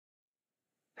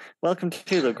Welcome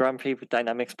to the Grand Prix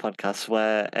Dynamics podcast,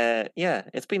 where,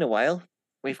 it's been a while.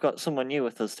 We've got someone new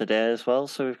with us today as well.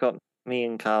 So we've got me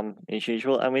and Cam as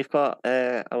usual, and we've got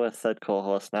our third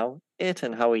co-host now,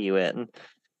 Aiton. How are you, Aiton?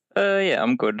 Yeah,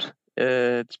 I'm good.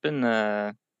 It's been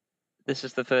this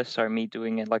is the first time me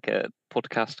doing it like a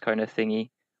podcast kind of thingy.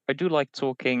 I do like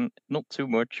talking, not too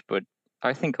much, but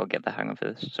I think I'll get the hang of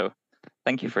this. So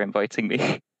thank you for inviting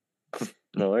me.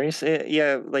 No worries.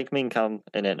 Like me and Cam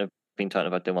and Aiton have been talking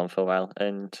about doing one for a while,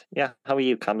 and yeah, how are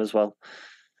you, Cam, as well?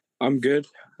 I'm good.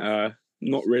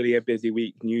 Not really a busy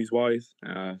week news wise.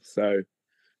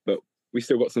 But we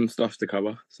still got some stuff to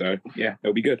cover. So yeah,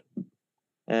 it'll be good.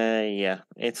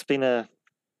 It's been a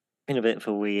bit of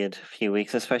a weird few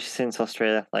weeks, especially since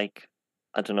Australia. Like,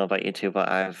 I don't know about you two, but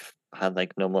I've had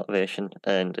like no motivation,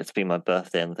 and it's been my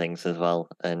birthday and things as well,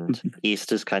 and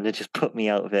Easter's kind of just put me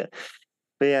out of it.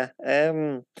 But yeah,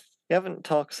 we haven't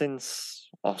talked since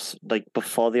like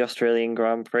before the Australian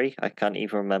Grand Prix. I can't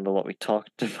even remember what we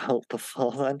talked about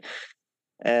before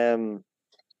then.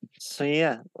 So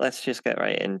yeah, let's just get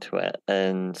right into it,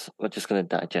 and we're just gonna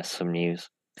digest some news.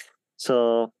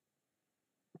 So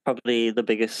probably the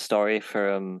biggest story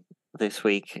from this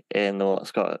week in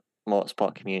the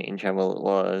motorsport community in general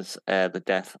was the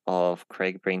death of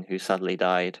Craig Breen, who sadly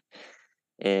died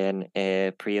in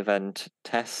a pre-event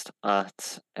test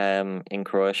at in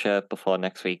Croatia before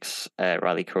next week's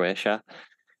Rally Croatia.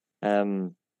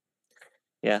 Um,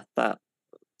 yeah, that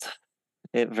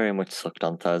it very much sucked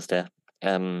on Thursday.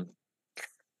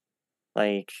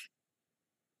 Like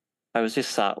I was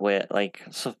just sat with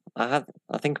I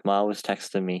think Ma was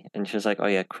texting me and she was like, "Oh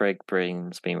yeah, Craig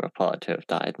Breen's been reported to have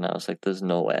died," and I was like, "There's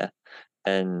no way."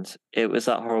 And it was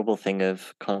that horrible thing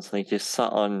of constantly just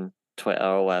sat on Twitter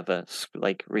or whatever,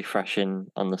 like refreshing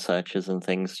on the searches and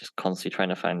things, just constantly trying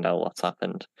to find out what's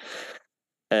happened.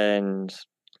 And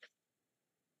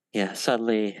yeah,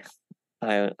 sadly,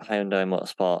 Hyundai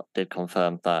Motorsport did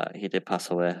confirm that he did pass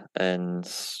away, and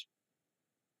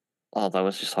oh, that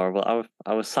was just horrible.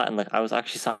 I was I was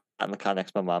actually sat in the car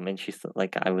next to my mum, and she thought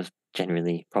like I was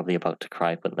genuinely probably about to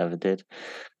cry, but never did.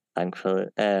 Thankfully,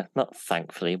 not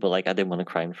thankfully, but like I didn't want to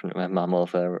cry in front of my mum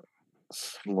over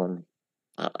someone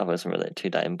I wasn't related to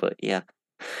dying. But yeah,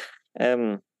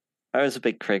 um, I was a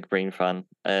big Craig Breen fan,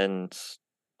 and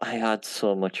I had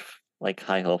so much like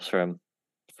high hopes for him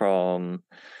from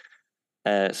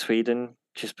Sweden,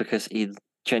 just because he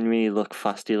genuinely looked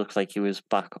fast. He looked like he was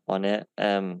back on it.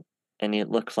 And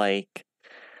it looked like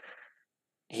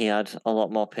he had a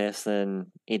lot more pace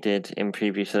than he did in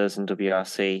previous years in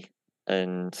WRC,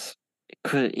 and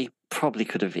he probably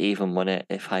could have even won it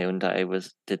if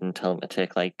Hyundai didn't tell him to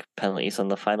take like penalties on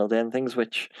the final day and things.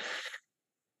 Which,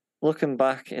 looking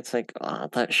back, it's like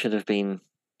that should have been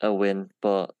a win,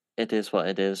 but it is what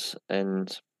it is,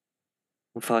 and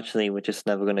unfortunately, we're just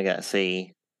never going to get to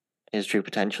see his true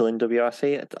potential in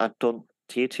WRC. I don't.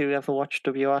 Do you two ever watch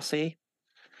WRC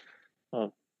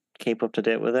or keep up to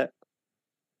date with it?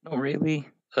 Not really.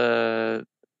 I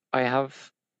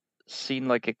have seen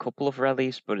like a couple of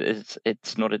rallies, but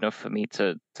it's not enough for me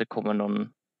to comment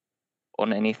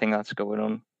on anything that's going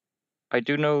on. I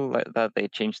do know like that they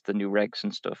changed the new regs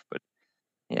and stuff, but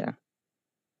yeah.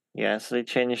 Yeah, so they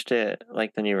changed it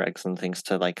like the new regs and things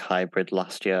to like hybrid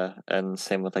last year, and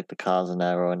same with like the cars and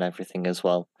aero and everything as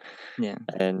well. Yeah.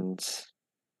 And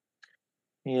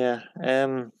yeah,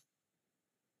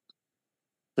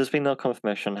 there's been no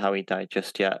confirmation on how he died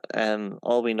just yet.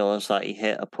 All we know is that he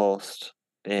hit a post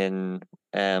in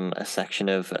a section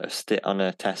of on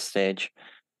a test stage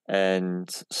and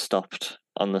stopped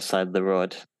on the side of the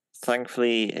road.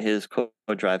 Thankfully, his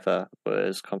co-driver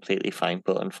was completely fine,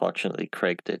 but unfortunately,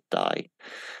 Craig did die.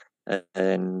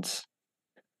 And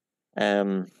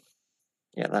yeah,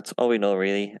 that's all we know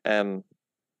really.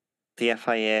 The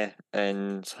FIA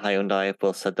and Hyundai have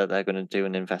both said that they're going to do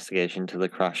an investigation into the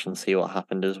crash and see what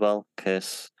happened as well,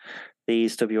 because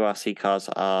these WRC cars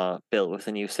are built with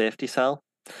a new safety cell,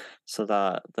 so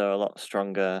that they're a lot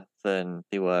stronger than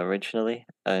they were originally.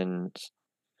 And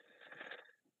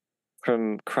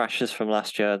from crashes from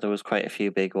last year, there was quite a few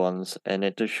big ones, and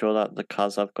it does show that the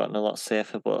cars have gotten a lot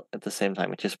safer. But at the same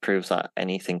time, it just proves that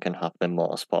anything can happen in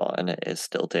motorsport, and it is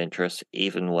still dangerous,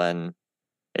 even when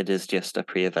it is just a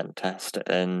pre-event test.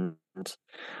 And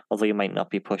although you might not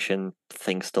be pushing,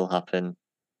 things still happen.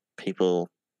 People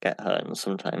get hurt, and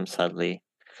sometimes, sadly,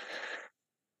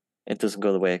 it doesn't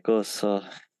go the way it goes. So,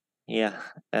 yeah,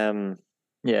 Yeah,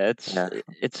 yeah,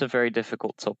 it's a very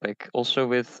difficult topic. Also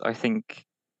with I think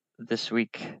this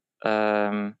week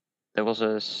there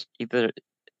was either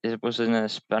it was in a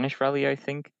Spanish rally, I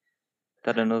think,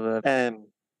 that another um,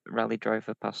 rally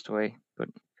driver passed away. But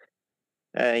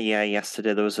Yeah,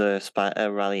 yesterday there was a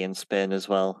rally in Spain as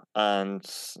well, and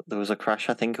there was a crash.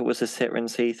 I think it was a Citroen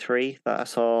C3 that I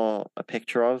saw a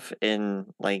picture of in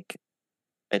like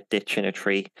a ditch in a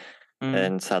tree,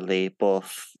 and sadly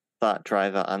both that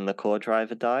driver and the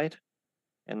co-driver died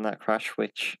in that crash,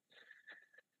 which,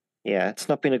 yeah, it's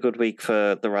not been a good week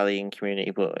for the rallying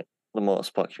community, but the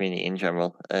motorsport community in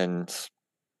general. And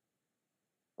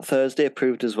Thursday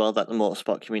proved as well that the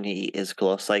motorsport community is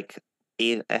close. Like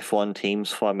F1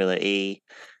 teams, Formula E,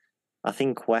 I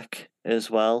think WEC as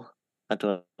well. I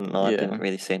don't know. I didn't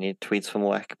really see any tweets from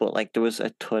WEC, but like there was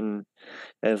a ton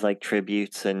of like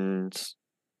tributes and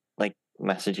like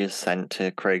messages sent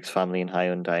to Craig's family in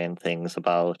Hyundai and things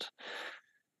about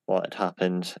what had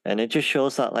happened, and it just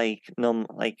shows that like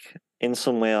in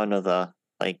some way or another,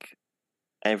 like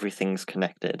everything's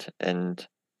connected, and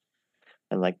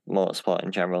like motorsport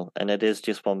in general, and it is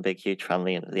just one big huge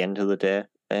family at the end of the day.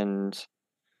 And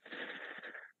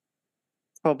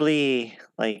probably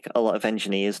like a lot of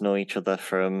engineers know each other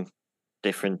from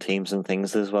different teams and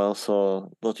things as well,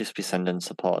 so they'll just be sending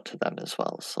support to them as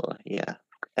well. So yeah.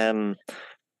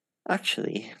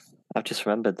 Actually, I've just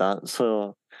remembered that.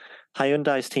 So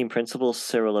Hyundai's team principal,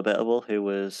 Cyril Abitable, who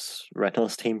was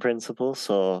Renault's team principal,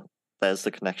 so there's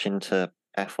the connection to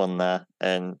F1 there.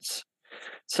 And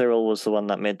Cyril was the one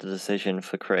that made the decision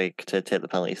for Craig to take the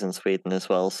penalties in Sweden as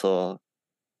well. So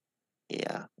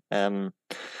yeah.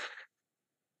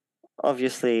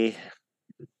 Obviously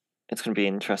it's going to be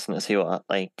interesting to see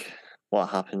what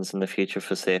happens in the future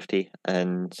for safety,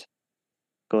 and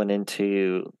going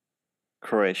into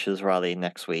Croatia's rally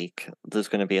next week, there's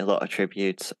going to be a lot of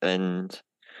tributes and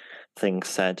things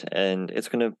said, and it's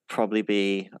going to probably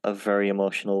be a very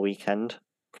emotional weekend.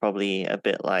 Probably a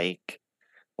bit like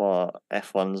what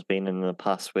F1's been in the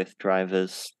past, with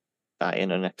drivers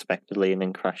dying unexpectedly and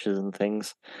in crashes and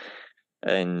things.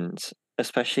 And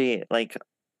especially like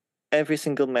every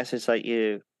single message that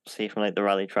you see from like the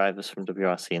rally drivers from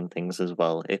WRC and things as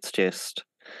well, it's just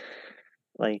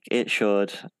like it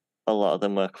showed a lot of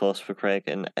them were close for Craig,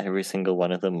 and every single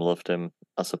one of them loved him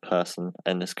as a person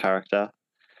and his character.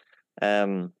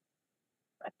 And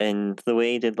the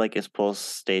way he did like his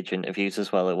post-stage interviews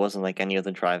as well, it wasn't like any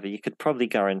other driver. You could probably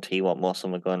guarantee what most of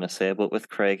them were going to say, but with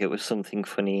Craig, it was something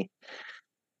funny,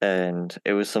 and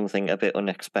it was something a bit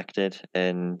unexpected,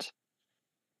 and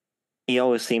he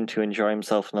always seemed to enjoy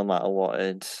himself no matter what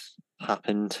had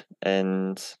happened.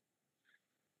 And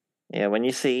yeah, when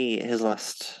you see his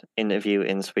last interview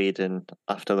in Sweden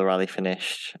after the rally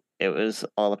finished, it was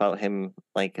all about him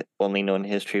like only knowing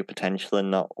his true potential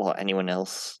and not what anyone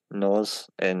else knows.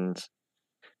 And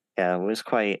yeah, it was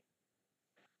quite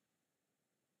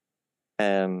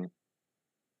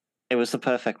it was the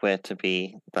perfect way to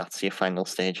be. That's your final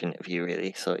stage interview,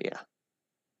 really. So yeah.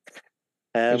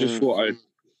 I just thought I'd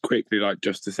quickly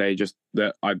just to say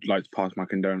that I'd like to pass my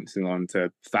condolences on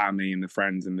to family and the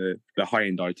friends and the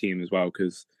Hyundai team as well,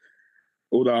 because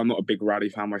although I'm not a big rally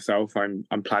fan myself, I'm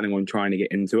planning on trying to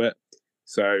get into it.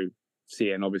 So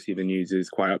seeing obviously the news is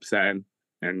quite upsetting,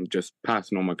 and just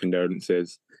passing on my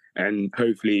condolences. And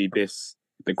hopefully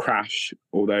the crash,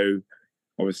 although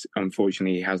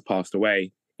unfortunately he has passed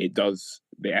away, it does,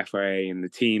 the FIA and the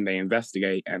team, they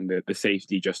investigate, and the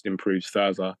safety just improves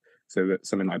further, so that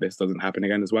something like this doesn't happen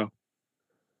again as well.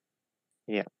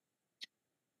 Yeah.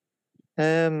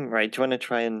 Right. Do you want to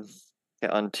try and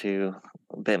get on to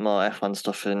a bit more F1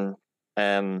 stuff and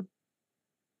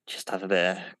just have a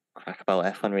bit of crack about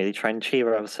F1, really try and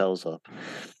cheer ourselves up?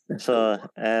 So,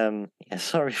 yeah,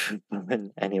 sorry for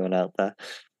anyone out there.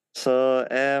 So,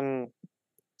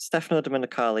 Stefano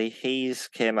Domenicali, he's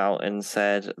came out and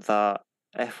said that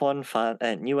new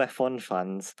F1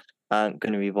 fans aren't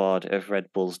going to be bored of Red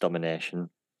Bull's domination.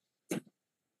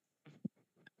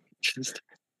 Just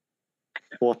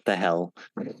what the hell?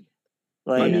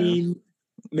 I mean,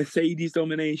 Mercedes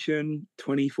domination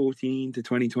 2014 to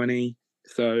 2020.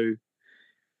 So,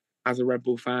 as a Red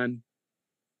Bull fan,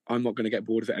 I'm not going to get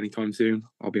bored of it anytime soon.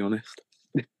 I'll be honest.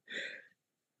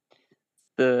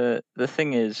 The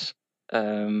thing is,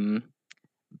 Bernie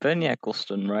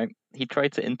Eccleston, right? He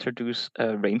tried to introduce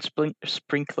rain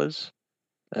sprinklers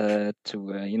to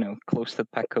close the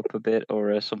pack up a bit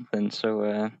or something.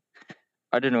 So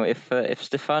I don't know if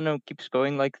Stefano keeps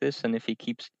going like this, and if he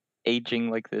keeps aging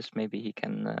like this, maybe he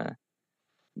can.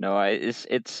 No, it's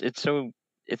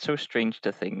so strange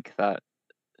to think that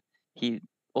he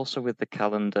also, with the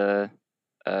calendar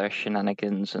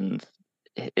shenanigans, and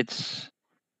it's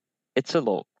a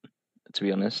lot, to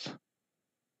be honest.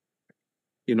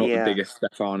 You're not the biggest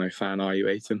Stefano fan, are you,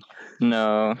 Aiton?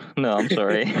 No, I'm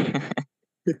sorry.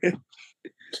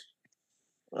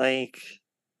 Like,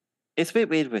 it's a bit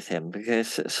weird with him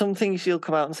because some things you'll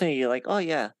come out and say, you're like, oh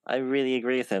yeah, I really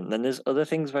agree with him. Then there's other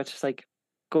things where it's just like,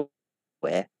 go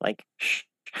where? Like, shh.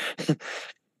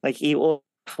 Like, you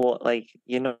what, like,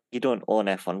 you don't own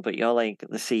F1, but you're like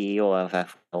the CEO of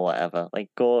F1 or whatever. Like,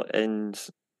 go and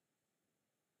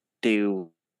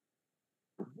do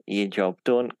your job.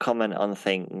 Don't comment on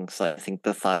things that I think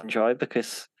the fans enjoy,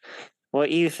 because what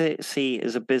you see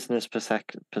as a business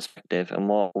perspective and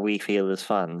what we feel as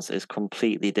fans is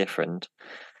completely different.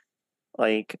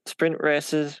 Like, sprint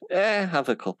races, have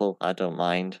a couple, I don't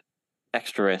mind.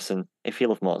 Extra racing, if you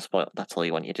love motorsport, that's all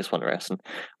you want, you just want racing.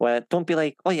 Where don't be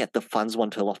like, oh yeah, the fans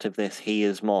want a lot of this,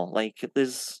 here's more. Like,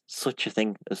 there's such a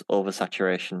thing as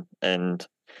oversaturation, and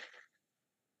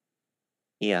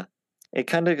yeah. It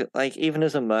kind of, like, even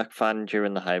as a Merc fan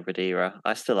during the hybrid era,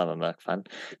 I still am a Merc fan.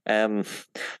 Um,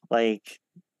 like,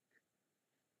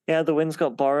 yeah, the wins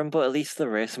got boring, but at least the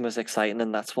racing was exciting,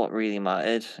 and that's what really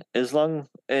mattered. As long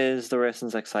as the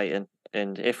racing's exciting,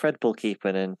 and if Red Bull keep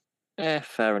winning,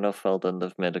 fair enough, well done,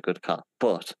 they've made a good car.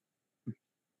 But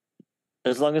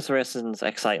as long as the racing's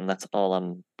exciting, that's all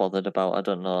I'm bothered about. I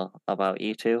don't know about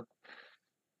you two.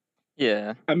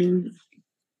 Yeah. I mean,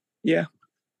 yeah,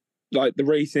 like the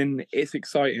racing, it's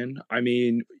exciting. I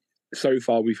mean, so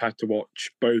far we've had to watch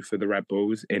both of the Red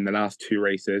Bulls in the last two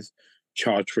races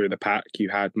charge through the pack. You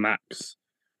had Max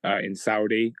in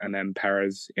Saudi and then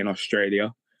Perez in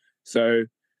Australia. So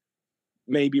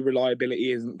maybe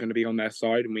reliability isn't going to be on their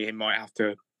side, and we might have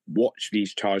to watch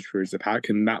these charge throughs the pack,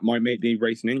 and that might make the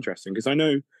racing interesting. Because I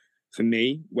know for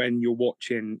me, when you're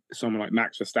watching someone like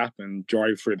Max Verstappen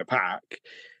drive through the pack,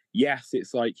 yes,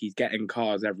 it's like he's getting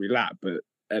cars every lap, but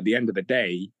at the end of the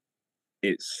day,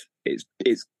 it's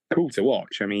cool to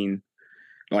watch. I mean,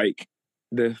 like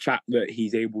the fact that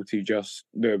he's able to just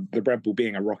the Red Bull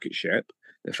being a rocket ship,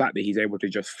 the fact that he's able to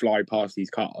just fly past these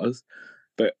cars,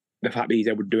 but the fact that he's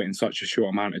able to do it in such a short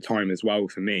amount of time as well,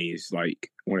 for me, is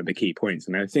like one of the key points.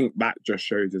 And I think that just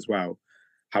shows as well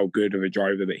how good of a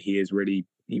driver that he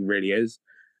really is.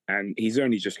 And he's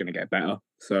only just going to get better.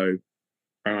 So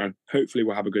hopefully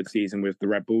we'll have a good season with the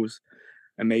Red Bulls,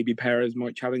 and maybe Perez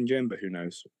might challenge him, but who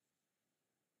knows?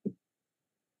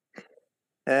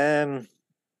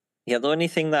 Yeah, the only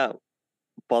thing that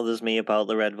bothers me about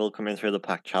the Red Bull coming through the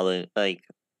pack challenge, like,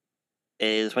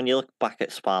 is when you look back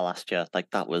at Spa last year, like,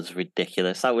 that was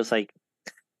ridiculous. That was like,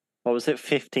 what was it,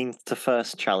 15th to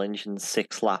first challenge in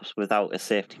 6 laps without a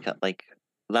safety car. Like,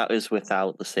 that was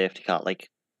without the safety car. Like,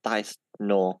 that is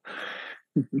no.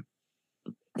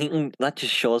 That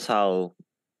just shows how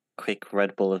quick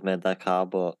Red Bull have made their car,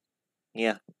 but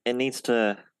yeah, it needs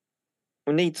to.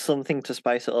 We need something to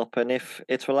spice it up, and if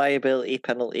it's reliability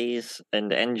penalties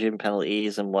and engine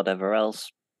penalties and whatever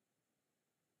else,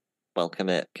 welcome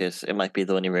it, because it might be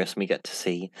the only race we get to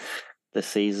see this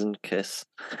season, because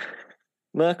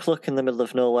Merc look in the middle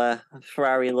of nowhere,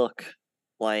 Ferrari look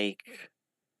like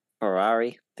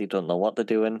Ferrari. They don't know what they're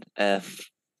doing. I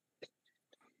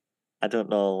don't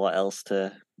know what else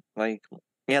to, like.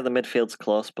 Yeah, the midfield's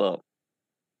close, but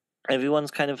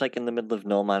everyone's kind of like in the middle of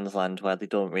no man's land where they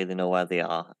don't really know where they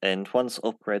are. And once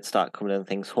upgrades start coming in,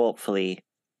 things, hopefully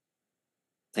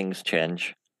things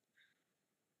change.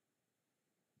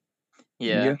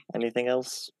 Yeah. Anything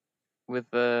else? With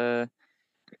the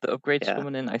upgrades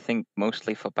coming in, I think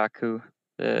mostly for Baku.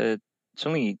 It's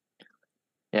only,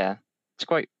 it's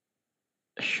quite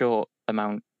a short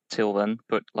amount till then,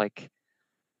 but like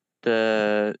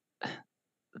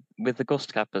with the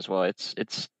gust cap as well,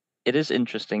 it is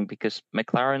interesting because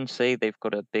McLaren say they've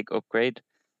got a big upgrade.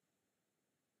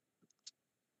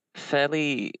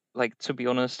 Fairly, like, to be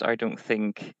honest, I don't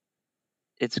think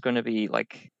it's going to be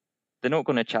like, they're not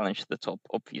going to challenge the top,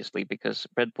 obviously, because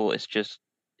Red Bull is just,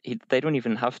 they don't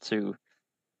even have to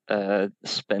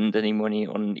spend any money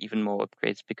on even more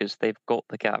upgrades because they've got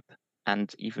the gap.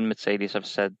 And even Mercedes have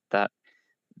said that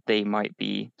they might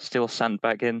be still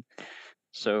sandbagging.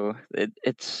 So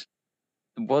it's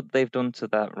what they've done to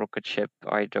that rocket ship,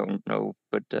 I don't know,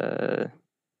 but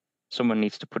someone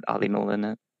needs to put Alinol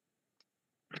in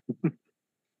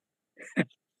it.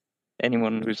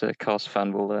 Anyone who's a Cars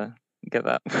fan will get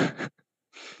that.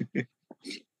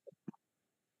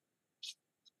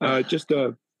 Just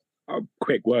a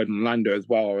quick word on Lando as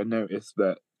well. I noticed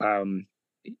that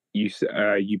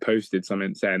you posted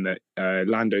something saying that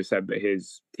Lando said that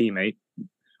his teammate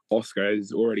Oscar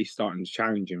is already starting to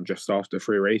challenge him just after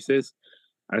 3 races.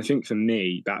 And I think for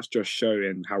me, that's just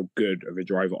showing how good of a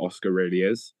driver Oscar really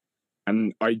is.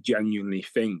 And I genuinely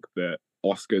think that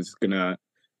Oscar's going to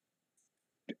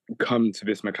come to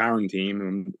this McLaren team.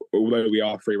 And although we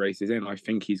are 3 races in, I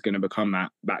think he's going to become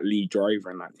that lead driver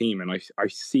in that team. And I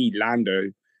see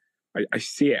Lando I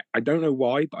see it. I don't know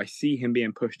why, but I see him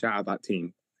being pushed out of that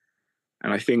team.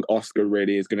 And I think Oscar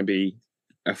really is going to be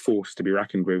a force to be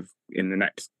reckoned with in the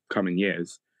next coming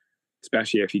years,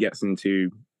 especially if he gets into,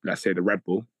 let's say, the Red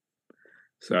Bull.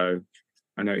 So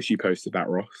I noticed you posted that,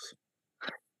 Ross.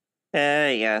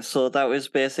 Yeah, so that was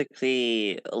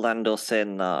basically Lando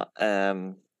saying that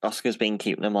Oscar's been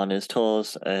keeping him on his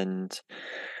toes and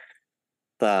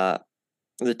that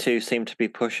the two seem to be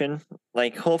pushing.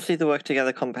 Like, hopefully they work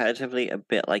together competitively a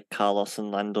bit like Carlos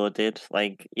and Lando did.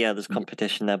 Like, yeah, there's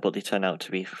competition there, but they turn out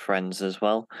to be friends as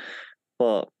well.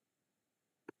 But,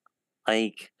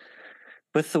 like,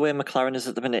 with the way McLaren is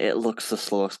at the minute, it looks the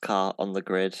slowest car on the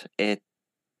grid. It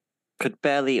could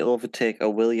barely overtake a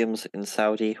Williams in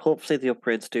Saudi. Hopefully the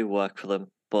upgrades do work for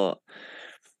them, but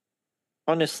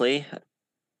honestly,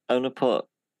 I'm going to put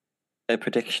a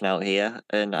prediction out here,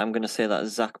 and I'm going to say that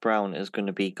Zach Brown is going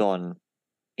to be gone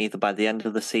either by the end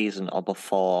of the season or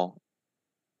before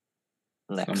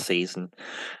next season,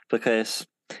 because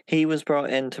he was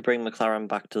brought in to bring McLaren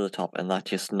back to the top, and that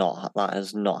has not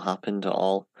happened at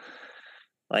all.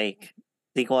 Like,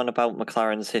 they go on about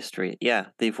McLaren's history. Yeah,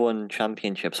 they've won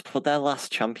championships, but their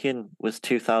last champion was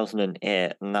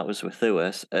 2008, and that was with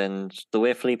Lewis. And the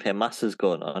way Felipe Massa's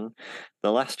going on,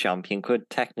 the last champion could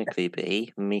technically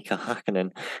be Mika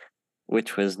Hakkinen,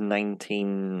 which was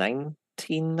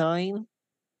 1999.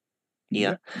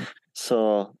 Yeah.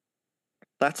 So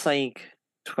that's like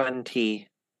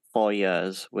 24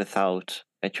 years without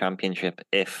a championship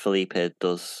if Felipe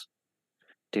does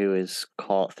do his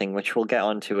court thing, which we'll get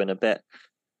onto in a bit.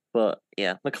 But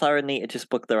yeah, McLaren need to just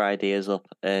book their ideas up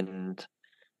and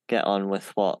get on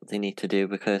with what they need to do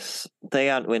because they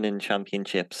aren't winning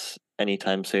championships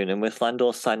anytime soon. And with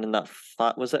Lando signing that,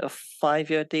 was it a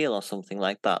 5-year deal or something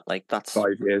like that? Like, that's 5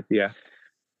 years, yeah.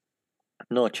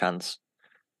 No chance.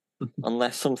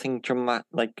 Unless something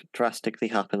drastically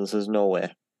happens, there's no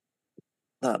way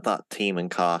that team and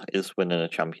car is winning a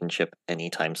championship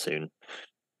anytime soon.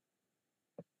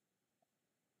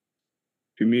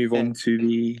 Do we move on to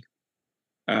the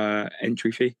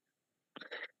entry fee?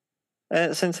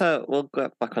 We'll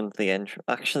go back onto the entry.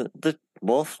 Actually, they're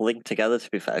both linked together, to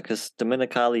be fair, because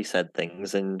Dominicali said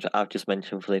things, and I've just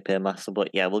mentioned Felipe Massa. But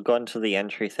yeah, we'll go on to the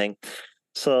entry thing.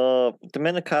 So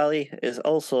Dominicali is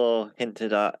also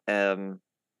hinted at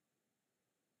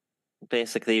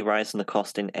basically rising the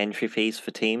cost in entry fees for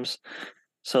teams.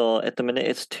 So at the minute,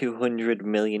 it's $200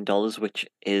 million, which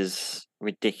is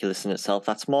ridiculous in itself.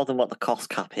 That's more than what the cost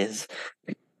cap is.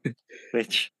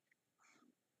 Which,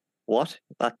 what?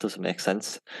 That doesn't make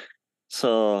sense.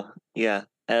 So yeah,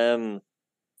 I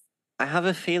have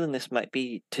a feeling this might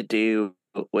be to do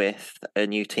with a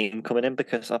new team coming in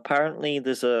because apparently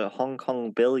there's a Hong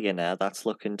Kong billionaire that's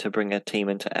looking to bring a team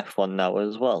into F1 now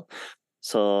as well.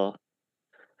 So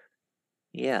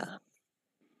yeah,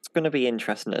 it's going to be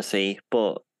interesting to see.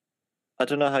 But I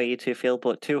don't know how you two feel,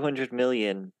 but 200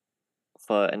 million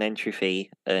for an entry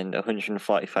fee and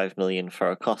 145 million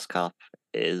for a cost cap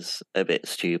is a bit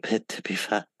stupid, to be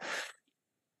fair.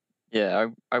 Yeah,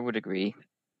 I would agree.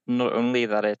 Not only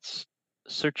that it's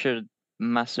such a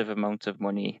massive amount of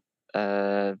money,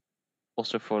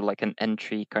 also for like an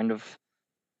entry kind of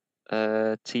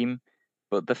team,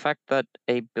 but the fact that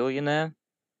a billionaire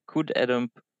could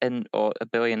or a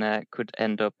billionaire could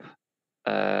end up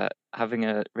having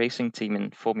a racing team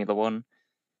in Formula One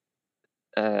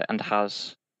and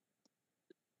has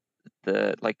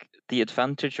the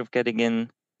advantage of getting in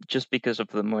just because of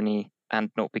the money and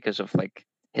not because of like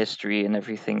history and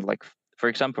everything. Like, for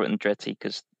example, Andretti,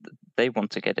 because they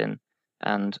want to get in,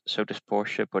 and so does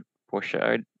Porsche. But Porsche,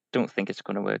 I don't think it's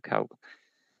going to work out.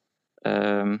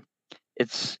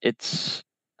 It's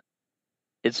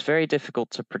very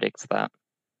difficult to predict that,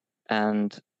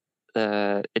 and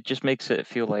it just makes it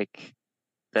feel like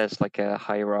there's like a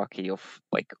hierarchy of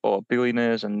like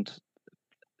billionaires, and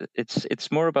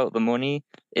it's more about the money.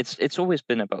 It's always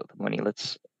been about the money.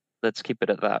 Let's keep it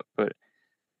at that. But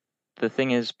the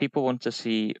thing is, people want to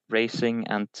see racing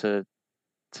and to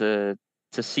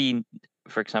see,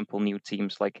 for example, new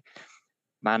teams like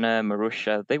Mana,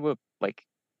 Marussia. They were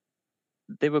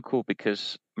cool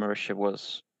because Marussia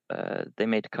was they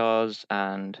made cars,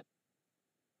 and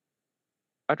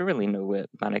I don't really know where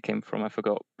Mana came from. I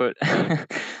forgot, but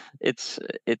it's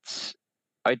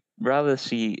I'd rather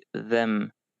see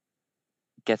them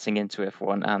getting into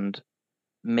F1 and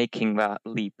making that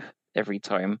leap every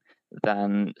time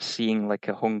than seeing like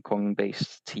a Hong Kong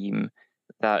based team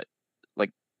that like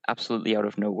absolutely out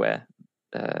of nowhere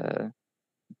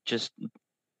just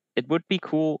it would be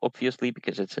cool obviously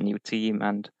because it's a new team,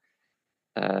 and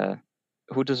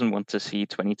who doesn't want to see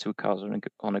 22 cars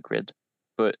on a grid,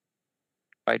 but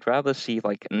I'd rather see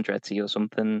like Andretti or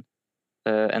something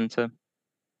enter.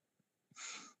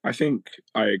 I think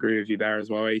I agree with you there as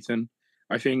well, Aiton.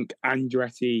 I think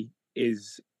Andretti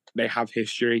they have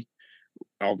history.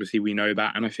 Obviously, we know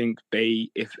that, and I think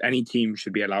if any team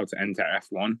should be allowed to enter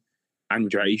F1,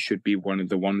 Andretti should be one of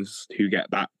the ones who get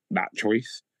that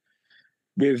choice.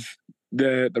 With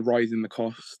the rise in the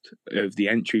cost of the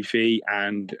entry fee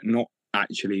and not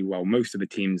actually, well, most of the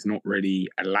teams not really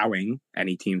allowing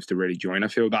any teams to really join, I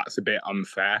feel that's a bit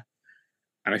unfair.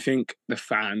 And I think the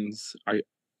fans, I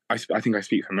think I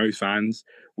speak for most fans,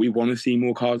 we want to see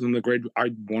more cars on the grid.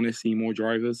 I want to see more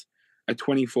drivers. A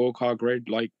 24 car grid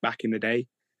like back in the day,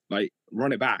 like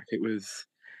run it back. It was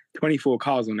 24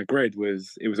 cars on the grid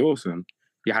was awesome.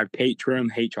 You had Caterham,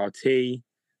 HRT,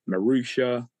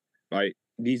 Marussia, like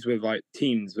these were like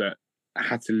teams that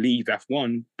had to leave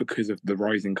F1 because of the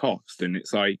rising cost. And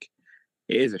it's like,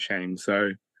 it is a shame.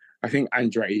 So I think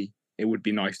Andretti, it would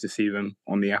be nice to see them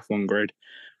on the F1 grid.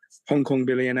 Hong Kong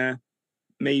billionaire,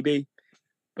 maybe.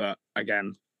 But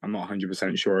again, I'm not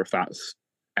 100% sure if that's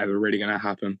ever really going to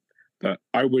happen. But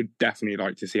I would definitely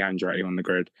like to see Andretti on the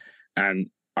grid. And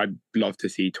I'd love to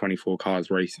see 24 cars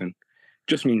racing.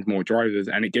 Just means more drivers.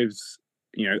 And it gives,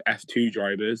 F2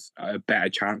 drivers a better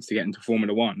chance to get into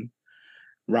Formula One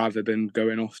rather than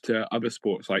going off to other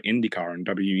sports like IndyCar and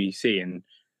WEC. And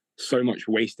so much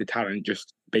wasted talent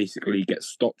just basically gets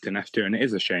stopped in F2. And it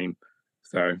is a shame.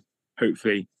 So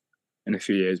hopefully in a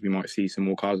few years, we might see some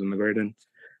more cars on the grid and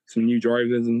some new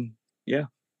drivers, and yeah.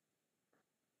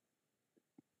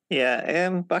 Yeah,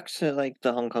 back to like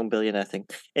the Hong Kong billionaire thing.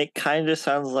 It kind of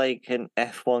sounds like an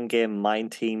F1 game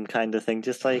Mind Team kind of thing.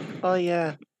 Just like, oh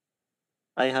yeah,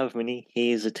 I have money.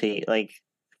 He's a team. Like,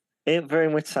 it very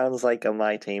much sounds like a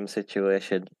My Team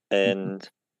situation, and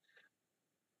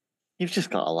you've just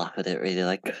got to laugh at it, really.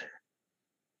 Like,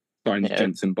 Signs yeah.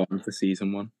 Jensen Button for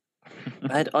season 1.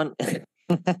 I'd on.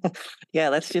 Yeah,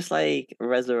 let's just like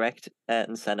resurrect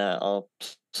Ayrton Senna or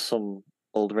some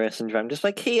old racing driver. Just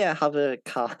like, here, have a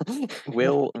car.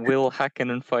 Will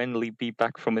Hakkinen finally be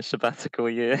back from his sabbatical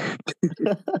year?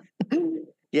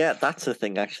 Yeah, that's the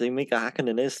thing. Actually, Mika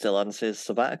Hakkinen is still on his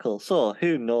sabbatical, so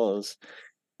who knows?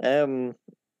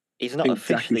 He's not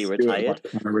officially retired.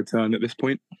 Might return at this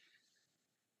point.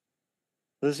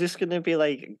 There's just gonna be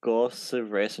like ghosts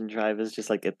of racing drivers just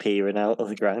like appearing out of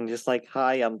the ground, just like,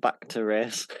 "Hi, I'm back to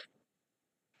race."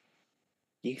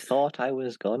 You thought I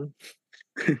was gone?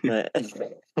 But,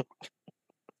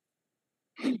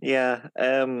 yeah,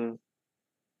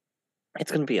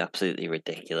 it's going to be absolutely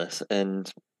ridiculous.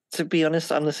 And to be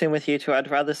honest, I'm the same with you too.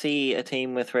 I'd rather see a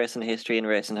team with racing history and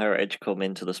racing heritage come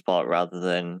into the sport rather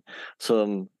than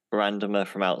some randomer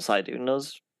from outside who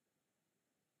knows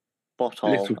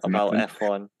bottle about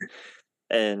F1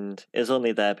 and is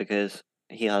only there because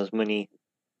he has money.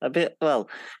 A bit, well,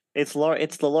 it's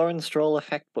the Lawrence Stroll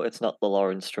effect, but it's not the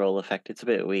Lawrence Stroll effect. It's a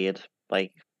bit weird.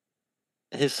 Like,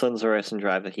 his son's a racing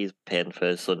driver. He's paying for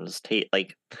his son's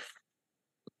like.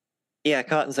 Yeah,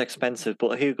 karting's expensive,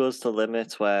 but who goes to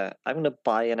limits where I'm going to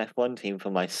buy an F1 team for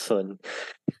my son?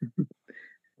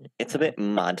 It's a bit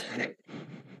mad. I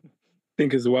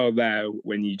think as well there,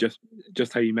 when you just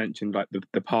how you mentioned like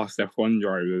the past F1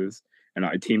 drivers and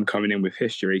like a team coming in with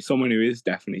history, someone who is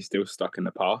definitely still stuck in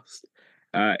the past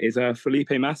is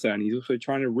Felipe Massa, and he's also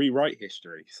trying to rewrite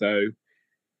history. So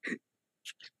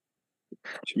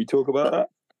should we talk about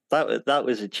that? That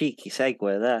was a cheeky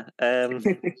segue there.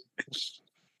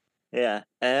 Yeah.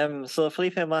 So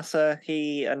Felipe Massa,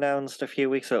 he announced a few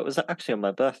weeks ago. It was actually on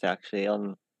my birthday. Actually,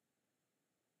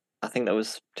 I think that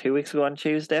was 2 weeks ago on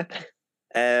Tuesday.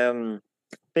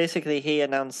 Basically, he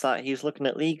announced that he's looking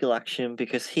at legal action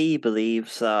because he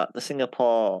believes that the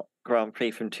Singapore Grand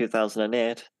Prix from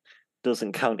 2008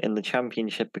 doesn't count in the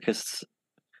championship because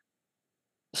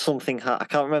I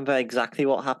can't remember exactly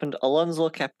what happened. Alonso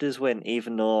kept his win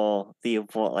even though they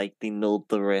nulled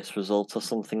the race results or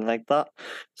something like that.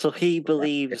 So he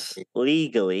believes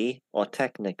legally or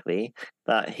technically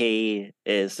that he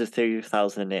is the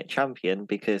 2008 champion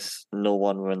because no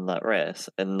one won that race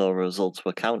and no results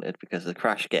were counted because of the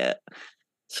crash gate.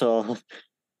 So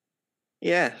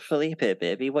yeah, Felipe,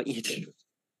 baby, what you do?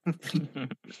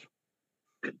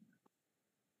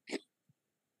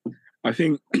 I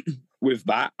think with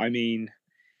that, I mean,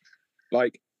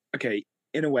 like, okay,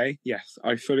 in a way, yes,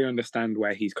 I fully understand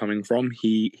where he's coming from.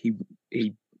 He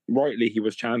rightly, he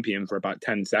was champion for about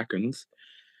 10 seconds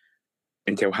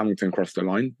until Hamilton crossed the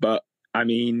line. But I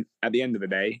mean, at the end of the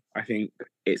day, I think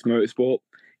it's motorsport.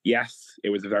 Yes,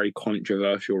 it was a very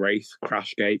controversial race,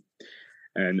 Crashgate,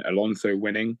 and Alonso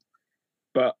winning.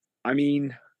 But I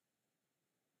mean,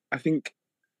 I think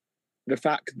the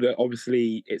fact that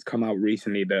obviously it's come out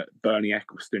recently that Bernie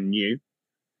Ecclestone knew,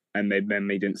 and they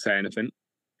didn't say anything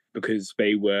because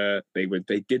they wanted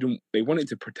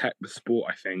to protect the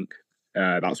sport. I think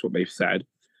that's what they've said.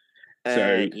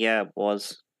 So yeah, it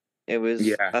was. It was.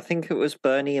 Yeah. I think it was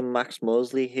Bernie and Max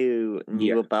Mosley who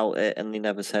knew about it, and they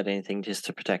never said anything just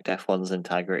to protect F1's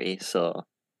integrity. So,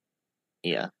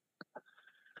 yeah.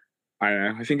 I don't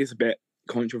know. I think it's a bit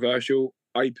controversial.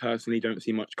 I personally don't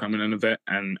see much coming out of it,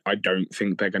 and I don't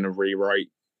think they're going to rewrite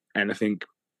anything.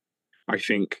 I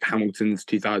think Hamilton's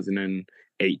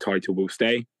 2008 title will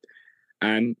stay,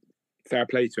 and fair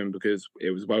play to him because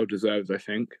it was well deserved. I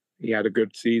think he had a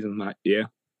good season that year.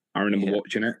 I remember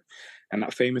watching it, and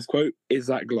that famous quote is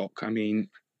that Glock. I mean,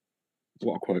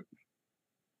 what a quote!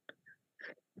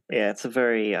 Yeah, it's a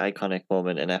very iconic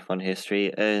moment in F1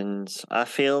 history, and I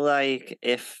feel like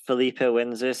if Felipe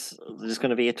wins this, there's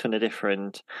going to be a ton of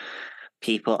different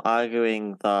people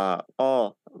arguing that,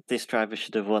 oh, this driver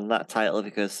should have won that title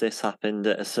because this happened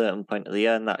at a certain point of the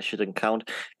year and that shouldn't count.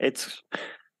 It's,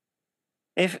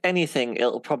 if anything,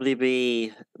 it'll probably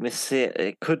be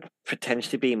it could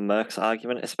potentially be Merck's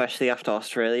argument, especially after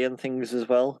Australian things as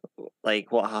well,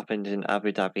 like what happened in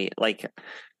Abu Dhabi. Like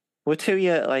we're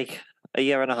a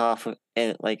year and a half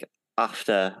in, like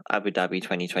after Abu Dhabi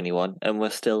 2021, and we're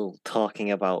still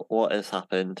talking about what has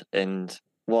happened and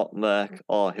what Merck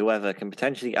or whoever can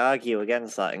potentially argue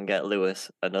against that and get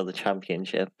Lewis another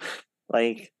championship.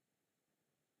 Like,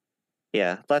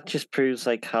 yeah, that just proves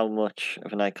like how much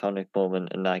of an iconic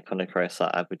moment and iconic race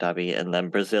that Abu Dhabi and then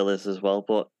Brazil is as well.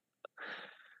 But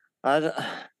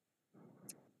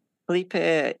Felipe,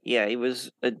 yeah, he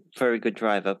was a very good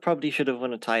driver. Probably should have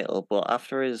won a title, but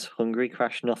after his Hungary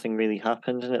crash, nothing really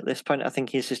happened. And at this point, I think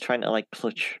he's just trying to like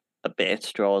clutch a bit at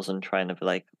straws and trying to be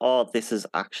like, "Oh, this is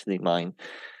actually mine."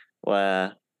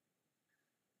 Where,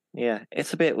 yeah,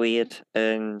 it's a bit weird.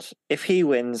 And if he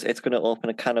wins, it's going to open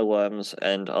a can of worms,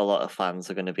 and a lot of fans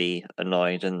are going to be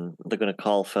annoyed, and they're going to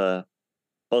call for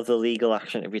other legal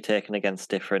action to be taken against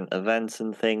different events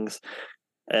and things.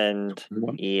 And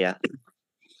yeah.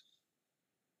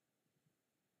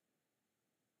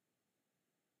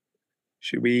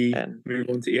 Should we move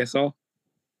on to ESR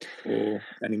or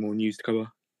any more news to cover?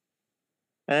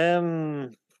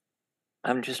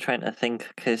 I'm just trying to think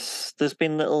because there's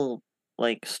been little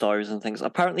like stories and things.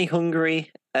 Apparently, Apparently,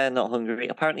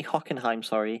 Hockenheim,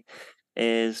 sorry,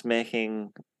 is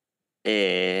making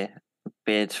a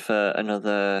bid for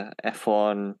another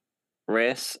F1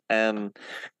 race. The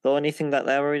only thing that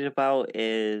they're worried about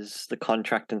is the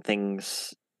contract and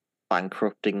things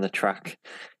bankrupting the track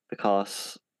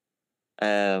because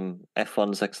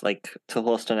F1's like to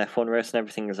host an F1 race and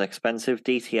everything is expensive.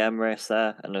 DTM race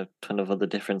there and a ton of other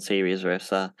different series race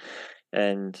there,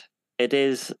 and it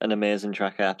is an amazing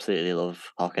track. I absolutely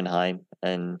love Hockenheim,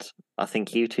 and I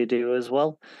think you two do as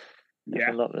well. Yeah. If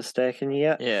I'm not mistaken,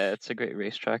 yeah. Yeah, it's a great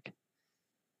racetrack.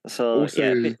 So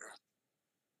also,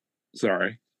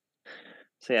 sorry.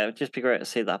 So yeah, it'd just be great to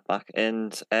see that back.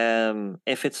 And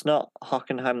if it's not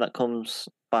Hockenheim that comes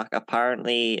back,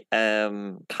 apparently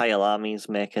Kyle Army's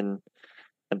making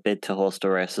a bid to host a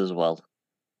race as well.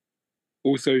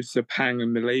 Also, Sepang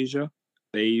in Malaysia,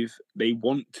 they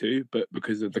want to, but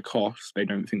because of the cost, they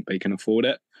don't think they can afford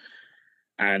it.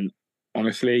 And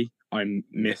honestly, I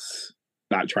miss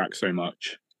that track so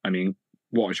much. I mean,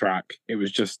 what a track! It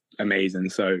was just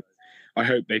amazing. So I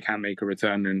hope they can make a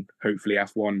return, and hopefully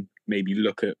F1 maybe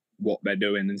look at what they're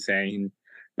doing and saying,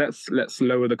 let's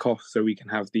lower the cost so we can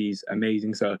have these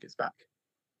amazing circuits back.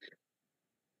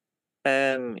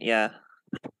 Yeah,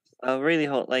 I really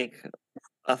hope.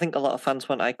 I think a lot of fans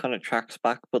want iconic tracks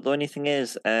back, but the only thing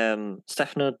is,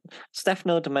 Stefano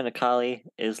Domenicali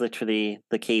is literally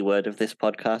the key word of this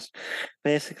podcast.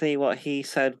 Basically, what he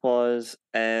said was,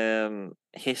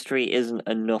 history isn't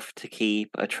enough to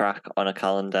keep a track on a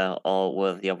calendar or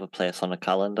worthy of a place on a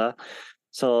calendar.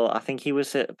 So I think he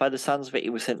was, by the sounds of it, he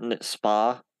was hitting at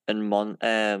Spa and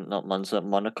not Monza,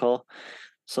 Monaco.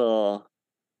 So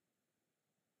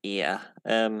yeah,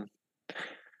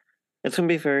 it's gonna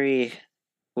be very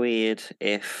weird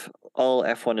if all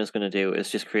F1 is going to do is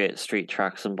just create street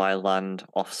tracks and buy land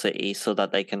off city so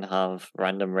that they can have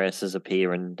random races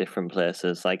appear in different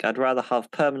places. Like, I'd rather have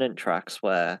permanent tracks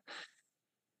where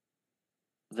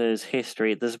there's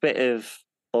history, there's a bit of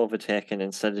overtaking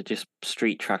instead of just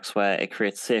street tracks where it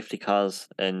creates safety cars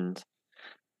and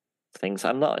things.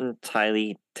 I'm not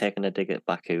entirely taking a dig at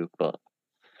Baku, but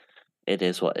it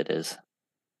is what it is.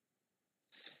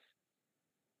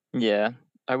 Yeah,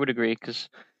 I would agree because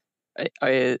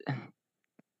I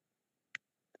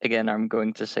again, I'm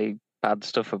going to say bad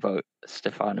stuff about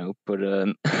Stefano, but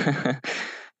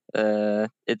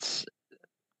It's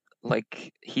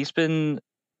like he's been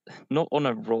not on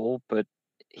a roll, but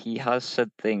he has said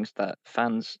things that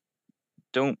fans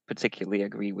don't particularly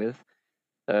agree with.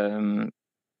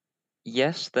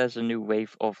 Yes, there's a new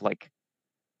wave of like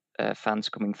fans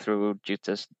coming through due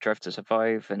to Drive to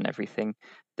Survive and everything.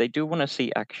 They do want to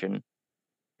see action,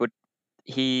 but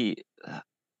he,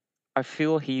 I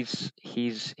feel he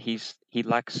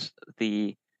lacks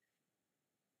the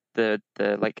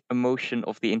like emotion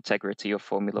of the integrity of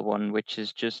Formula One, which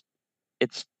is just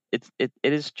it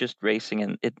is just racing,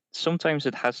 and it sometimes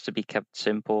it has to be kept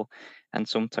simple, and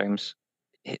sometimes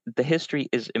the history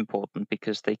is important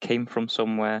because they came from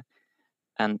somewhere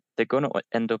and they're going to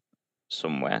end up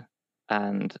somewhere,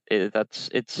 and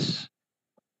it's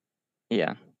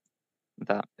yeah,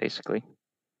 that basically.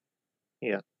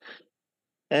 Yeah.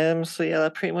 So yeah,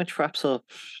 that pretty much wraps up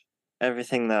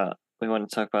everything that we want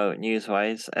to talk about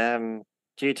news-wise.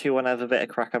 Do you two want to have a bit of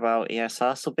crack about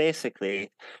ESR? So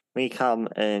basically, me, Cam,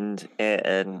 and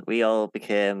Aiton, we all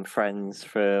became friends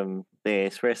from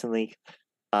this racing league,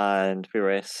 and we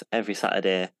race every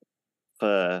Saturday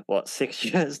for what 6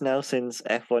 years now since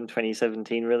F1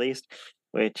 2017 released,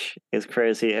 which is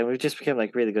crazy, and we've just become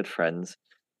like really good friends.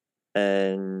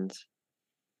 And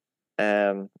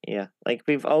yeah, like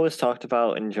we've always talked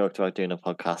about and joked about doing a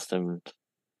podcast, and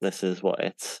this is what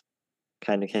it's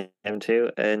kind of came to.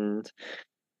 And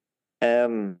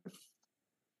um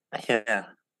yeah,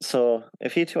 so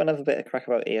if you two want to have a bit of crack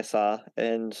about ESR,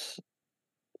 and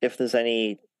if there's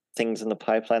any things in the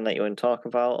pipeline that you want to talk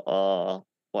about or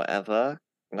whatever,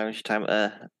 now's your time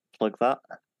to plug that.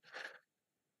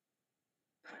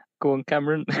 Go on,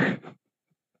 Cameron.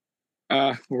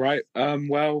 Right.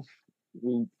 Well,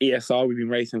 ESR, we've been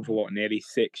racing for nearly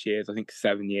 6 years, I think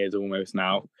 7 years almost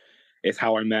now. It's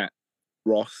how I met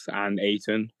Ross and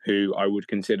Aiton, who I would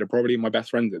consider probably my best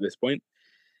friends at this point.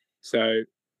 So,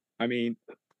 I mean,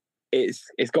 it's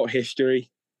got history.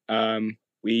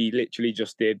 We literally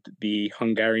just did the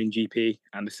Hungarian GP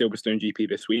and the Silverstone GP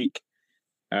this week,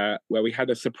 where we had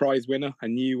a surprise winner, a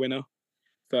new winner,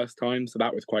 first time. So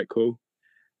that was quite cool.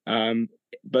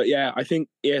 But yeah, I think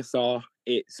ESR,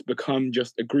 it's become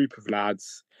just a group of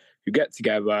lads who get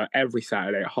together every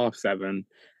Saturday at 7:30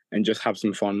 and just have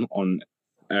some fun on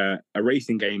a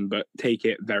racing game, but take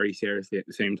it very seriously at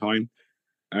the same time.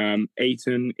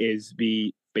 Aiton is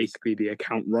basically the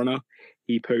account runner.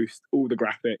 He posts all the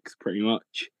graphics pretty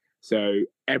much. So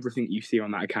everything you see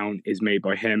on that account is made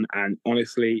by him. And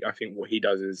honestly, I think what he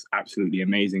does is absolutely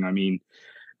amazing. I mean,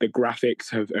 the graphics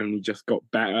have only just got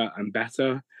better and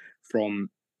better from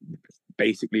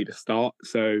basically the start.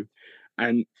 So,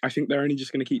 and I think they're only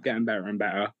just going to keep getting better and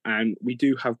better. And we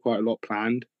do have quite a lot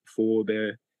planned for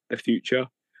the future.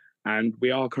 And we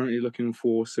are currently looking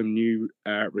for some new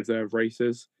reserve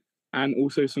racers and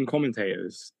also some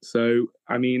commentators. So,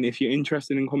 I mean, if you're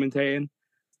interested in commentating,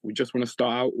 we just want to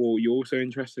start out, or you're also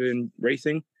interested in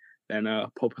racing, then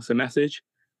pop us a message.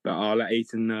 But I'll let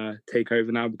Aiton take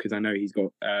over now because I know he's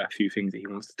got a few things that he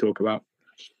wants to talk about.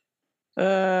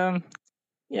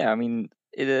 Yeah, I mean,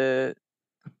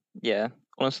 yeah,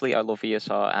 honestly, I love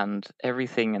ESR and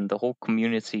everything, and the whole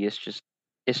community is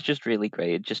it's just really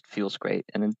great. It just feels great,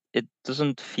 and it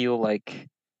doesn't feel like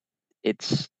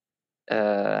it's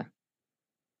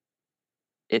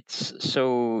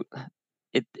so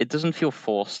it doesn't feel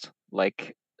forced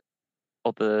like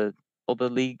other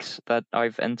leagues that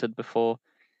I've entered before.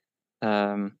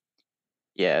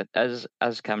 Yeah,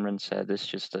 as Cameron said, it's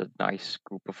just a nice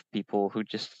group of people who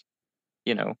just,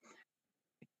 you know,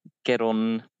 get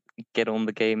on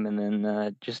the game and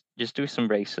then just do some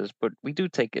races. But we do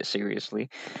take it seriously,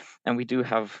 and we do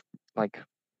have like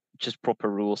just proper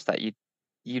rules that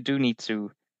you do need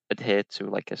to adhere to,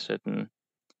 like a certain.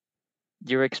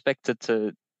 You're expected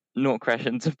to not crash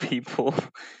into people.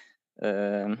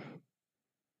 um,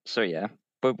 so yeah,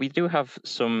 but we do have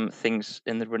some things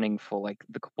in the running for like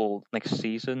the couple next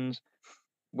seasons.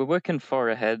 We're working far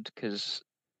ahead because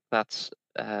that's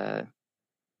uh,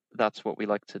 that's what we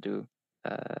like to do.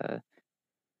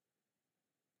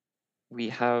 We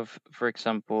have, for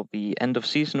example, the end of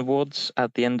season awards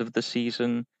at the end of the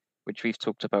season, which we've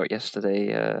talked about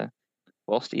yesterday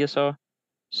whilst ESR.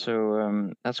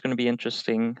 So that's going to be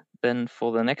interesting. Then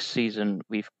for the next season,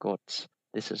 we've got,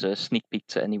 this is a sneak peek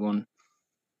to anyone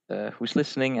who's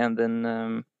listening, and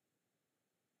then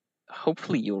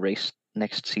hopefully you'll race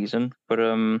next season, but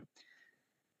or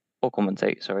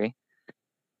commentate, sorry.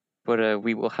 But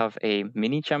we will have a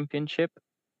mini championship,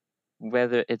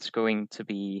 whether it's going to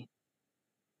be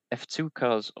F2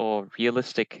 cars or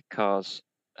realistic cars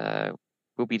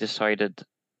will be decided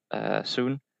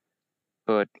soon.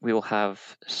 but we will have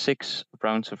 6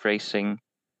 rounds of racing,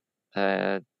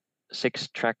 6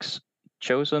 tracks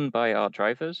chosen by our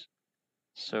drivers.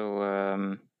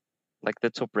 So, like the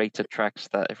top rated tracks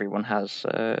that everyone has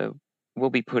will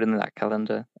be put in that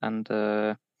calendar, and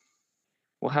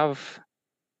we'll have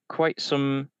quite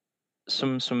some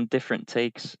different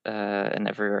takes and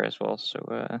everywhere as well.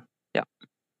 So yeah.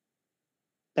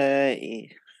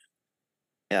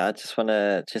 Yeah, I just want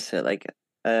to say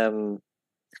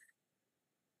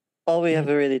all we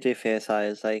ever really do for ASI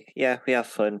is we have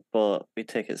fun, but we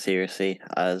take it seriously,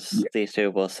 as these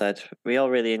two both said. We all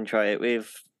really enjoy it.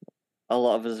 A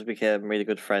lot of us became really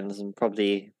good friends and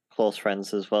probably close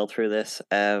friends as well through this.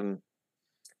 There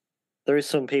is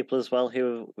some people as well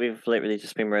who we've literally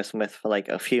just been racing with for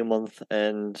a few months,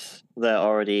 and they're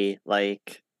already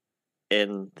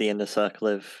in the inner circle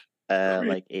of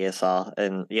ESR,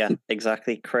 and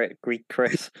exactly, Greek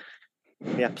Chris,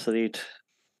 the absolute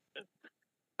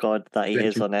god that he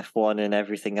is on F1 and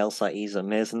everything else that he's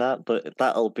amazing at, but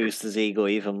that'll boost his ego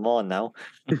even more now.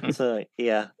 So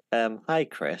hi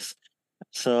Chris.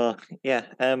 So we are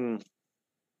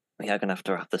gonna have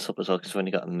to wrap this up as well because we've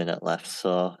only got a minute left.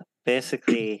 So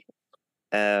basically,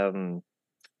 check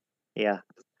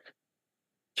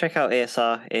out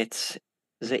ASR.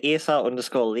 Is it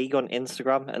ASR_league on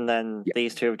Instagram, and then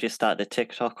these two have just started a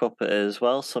TikTok up as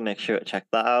well. So make sure to check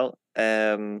that out.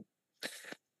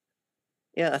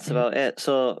 That's about it.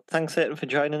 So thanks, Aiton, for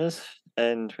joining us,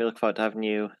 and we look forward to having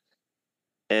you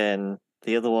in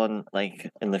the other one,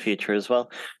 in the future as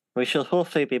well. We shall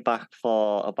hopefully be back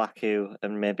for a Baku,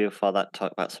 and maybe before that,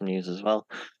 talk about some news as well.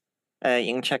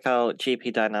 You can check out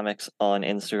GP Dynamics on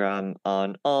Instagram,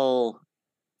 on all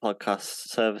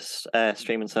podcast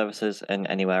streaming services, and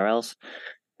anywhere else.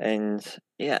 And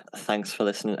thanks for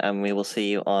listening, and we will see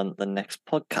you on the next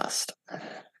podcast.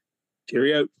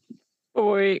 Cheerio.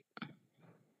 Bye.